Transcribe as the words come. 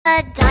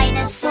A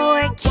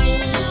dinosaur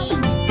king.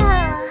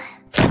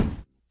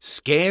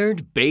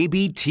 Scared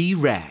baby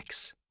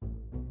T-Rex.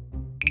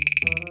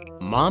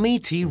 Mommy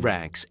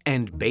T-Rex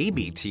and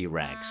baby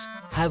T-Rex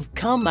have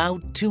come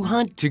out to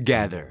hunt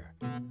together.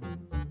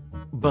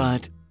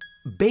 But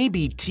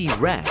baby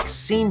T-Rex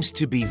seems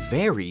to be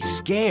very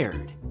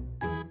scared.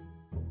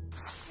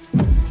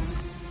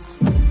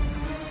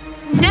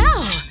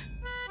 No!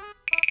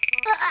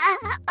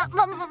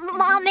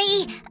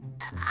 Mommy,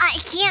 I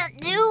can't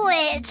do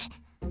it.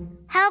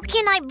 How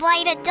can I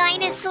bite a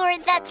dinosaur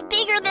that's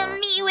bigger than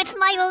me with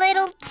my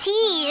little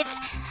teeth?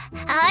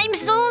 I'm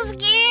so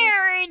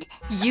scared.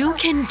 You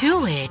can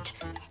do it.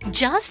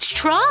 Just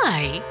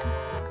try.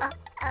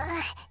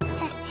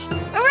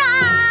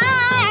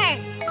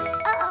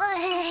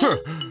 Roar!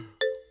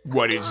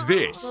 What is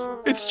this?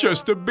 It's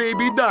just a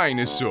baby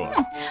dinosaur.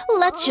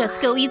 Let's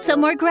just go eat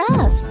some more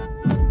grass.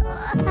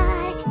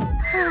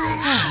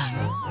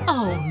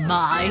 Oh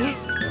my.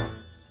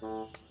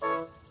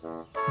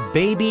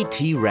 Baby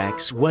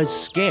T-Rex was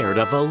scared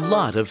of a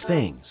lot of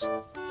things.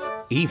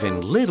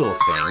 Even little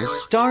things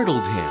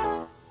startled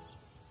him.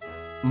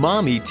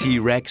 Mommy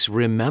T-Rex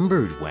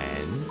remembered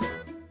when...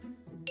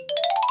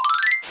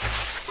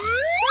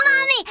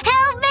 Mommy,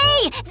 help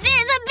me!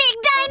 There's a big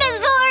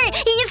dinosaur!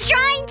 He's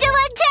trying to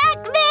attack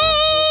me!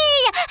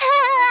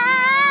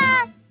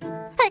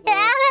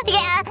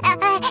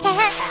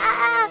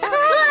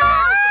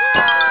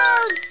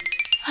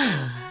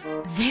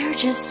 They're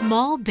just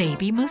small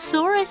baby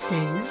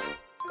Mosauruses.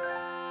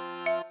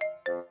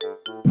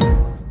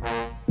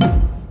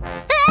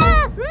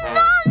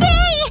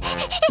 Mommy!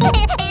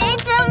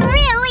 It's a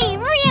really,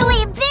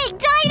 really big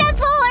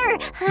dinosaur!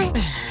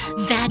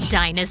 That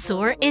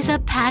dinosaur is a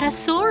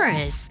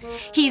Patasaurus.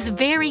 He's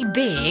very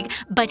big,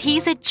 but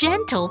he's a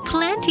gentle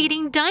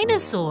plant-eating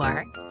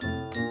dinosaur.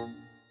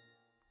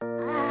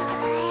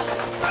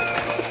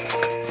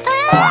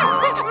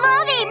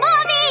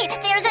 Mommy!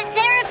 There's a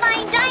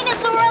terrifying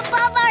dinosaur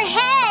above our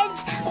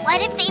heads!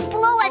 What if they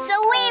blow us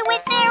away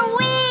with their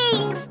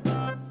wings?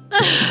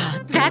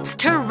 That's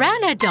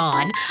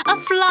Pteranodon, a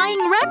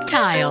flying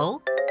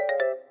reptile.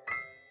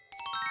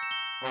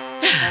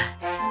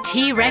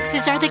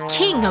 T-Rexes are the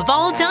king of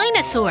all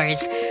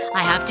dinosaurs.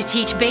 I have to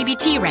teach baby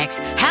T-Rex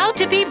how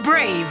to be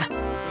brave.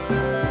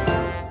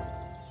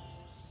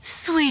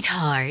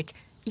 Sweetheart,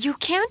 you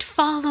can't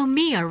follow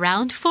me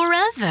around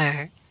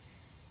forever.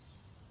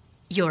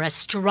 You're a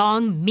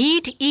strong,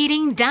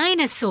 meat-eating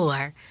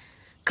dinosaur.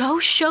 Go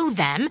show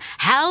them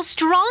how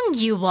strong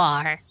you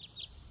are.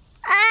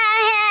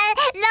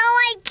 No,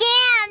 I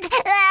can't.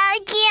 I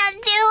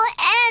can't do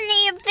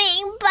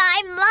anything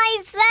by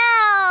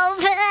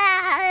myself.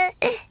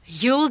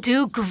 You'll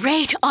do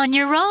great on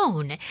your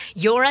own.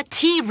 You're a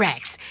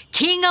T-Rex,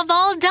 king of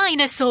all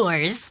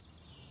dinosaurs.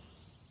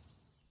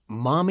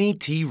 Mommy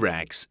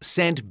T-Rex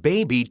sent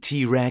baby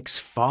T-Rex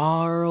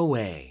far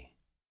away.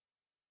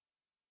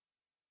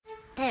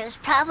 There's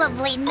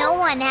probably no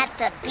one at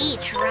the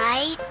beach,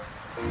 right?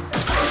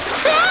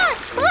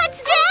 What's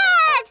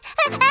that?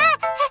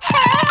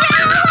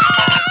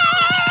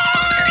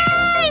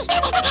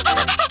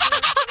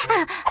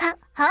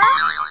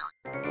 Huh?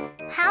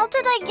 How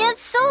did I get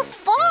so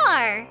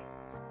far?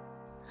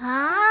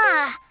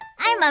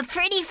 I'm a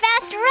pretty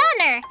fast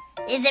runner.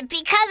 Is it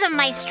because of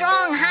my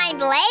strong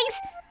hind legs?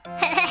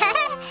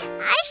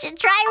 I should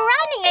try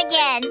running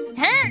again.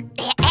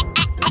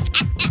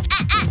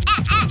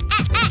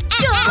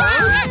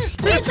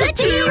 It's a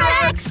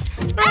T-Rex!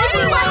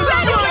 Everyone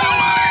run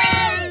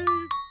away!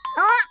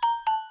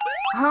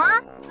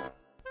 Huh?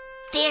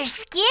 They're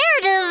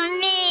scared of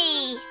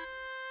me.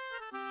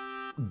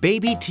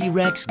 Baby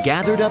T-Rex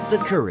gathered up the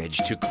courage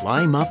to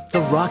climb up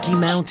the rocky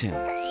mountain.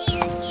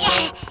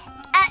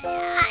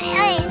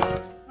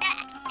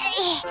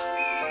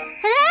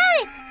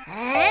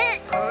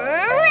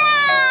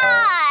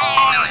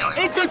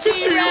 It's a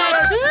T-Rex!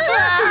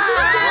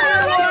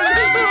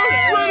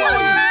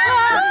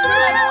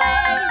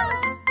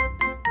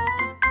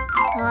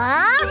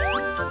 Huh?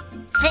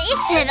 They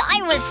said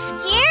I was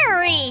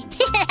scary.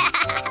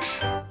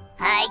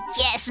 I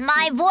guess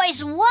my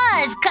voice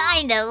was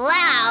kinda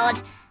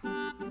loud.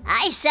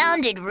 I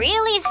sounded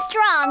really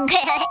strong.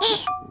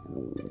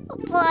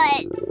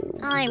 But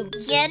I'm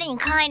getting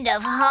kind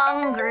of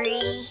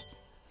hungry.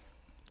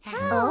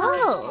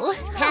 Oh,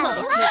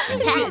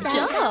 good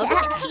job.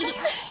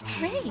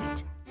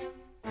 Great.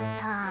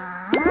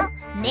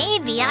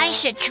 Maybe I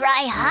should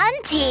try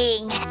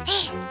hunting.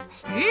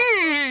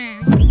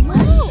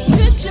 Wow,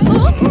 good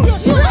job.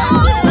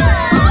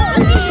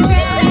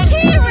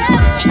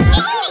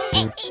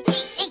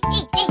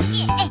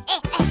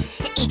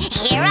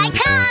 Here I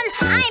come!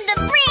 I'm the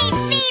brave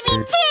baby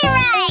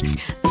T-Rex!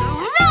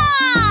 Roar!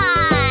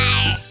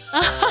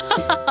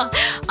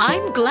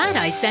 I'm glad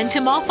I sent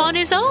him off on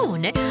his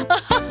own.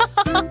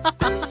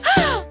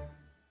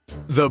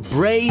 The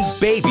brave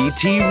baby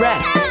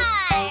T-Rex.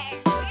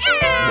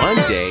 One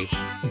day,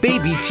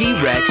 baby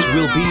T-Rex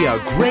will be a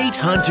great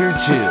hunter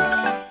too.